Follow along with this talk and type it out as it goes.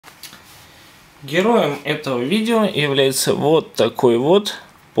Героем этого видео является вот такой вот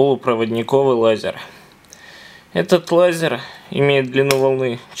полупроводниковый лазер. Этот лазер имеет длину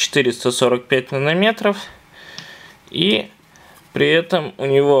волны 445 нанометров, и при этом у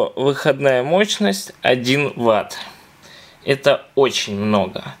него выходная мощность 1 Вт. Это очень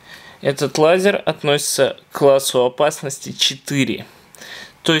много. Этот лазер относится к классу опасности 4.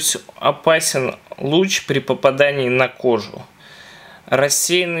 То есть опасен луч при попадании на кожу.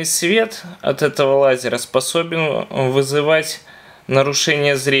 Рассеянный свет от этого лазера способен вызывать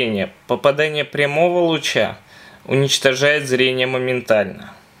нарушение зрения. Попадание прямого луча уничтожает зрение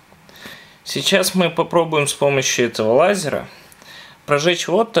моментально. Сейчас мы попробуем с помощью этого лазера прожечь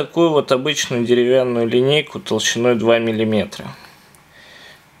вот такую вот обычную деревянную линейку толщиной 2 мм.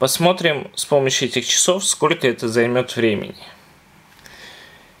 Посмотрим с помощью этих часов, сколько это займет времени.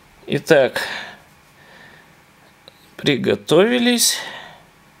 Итак, приготовились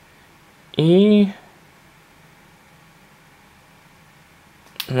и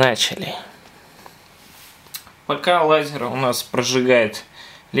начали. Пока лазер у нас прожигает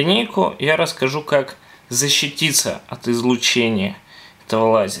линейку, я расскажу, как защититься от излучения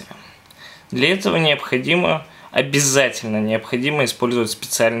этого лазера. Для этого обязательно необходимо использовать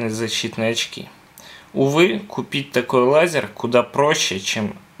специальные защитные очки. Увы, купить такой лазер куда проще,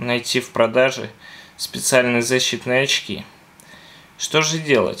 чем найти в продаже специальные защитные очки. Что же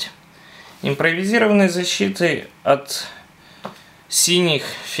делать? Импровизированной защитой от синих,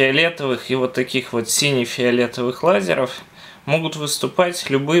 фиолетовых и вот таких вот сине-фиолетовых лазеров могут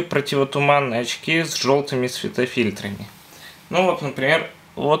выступать любые противотуманные очки с желтыми светофильтрами. Ну вот, например,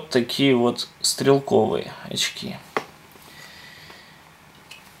 вот такие вот стрелковые очки.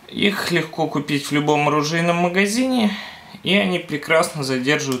 Их легко купить в любом оружейном магазине, и они прекрасно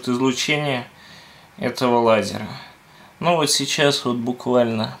задерживают излучение этого лазера. Ну вот сейчас вот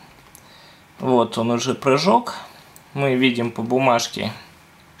буквально вот он уже прожег. Мы видим по бумажке,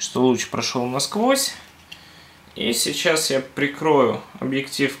 что луч прошел насквозь. И сейчас я прикрою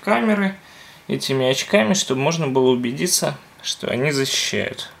объектив камеры этими очками, чтобы можно было убедиться, что они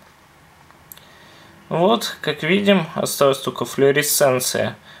защищают. Вот, как видим, осталась только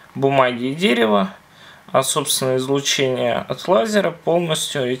флуоресценция бумаги и дерева, а собственно излучение от лазера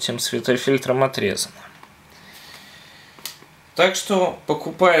полностью этим светофильтром отрезано. Так что,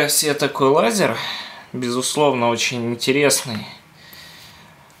 покупая себе такой лазер, безусловно, очень интересный,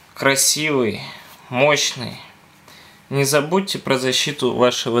 красивый, мощный, не забудьте про защиту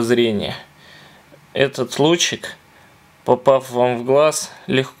вашего зрения. Этот лучик, попав вам в глаз,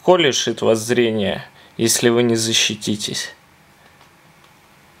 легко лишит вас зрения, если вы не защититесь.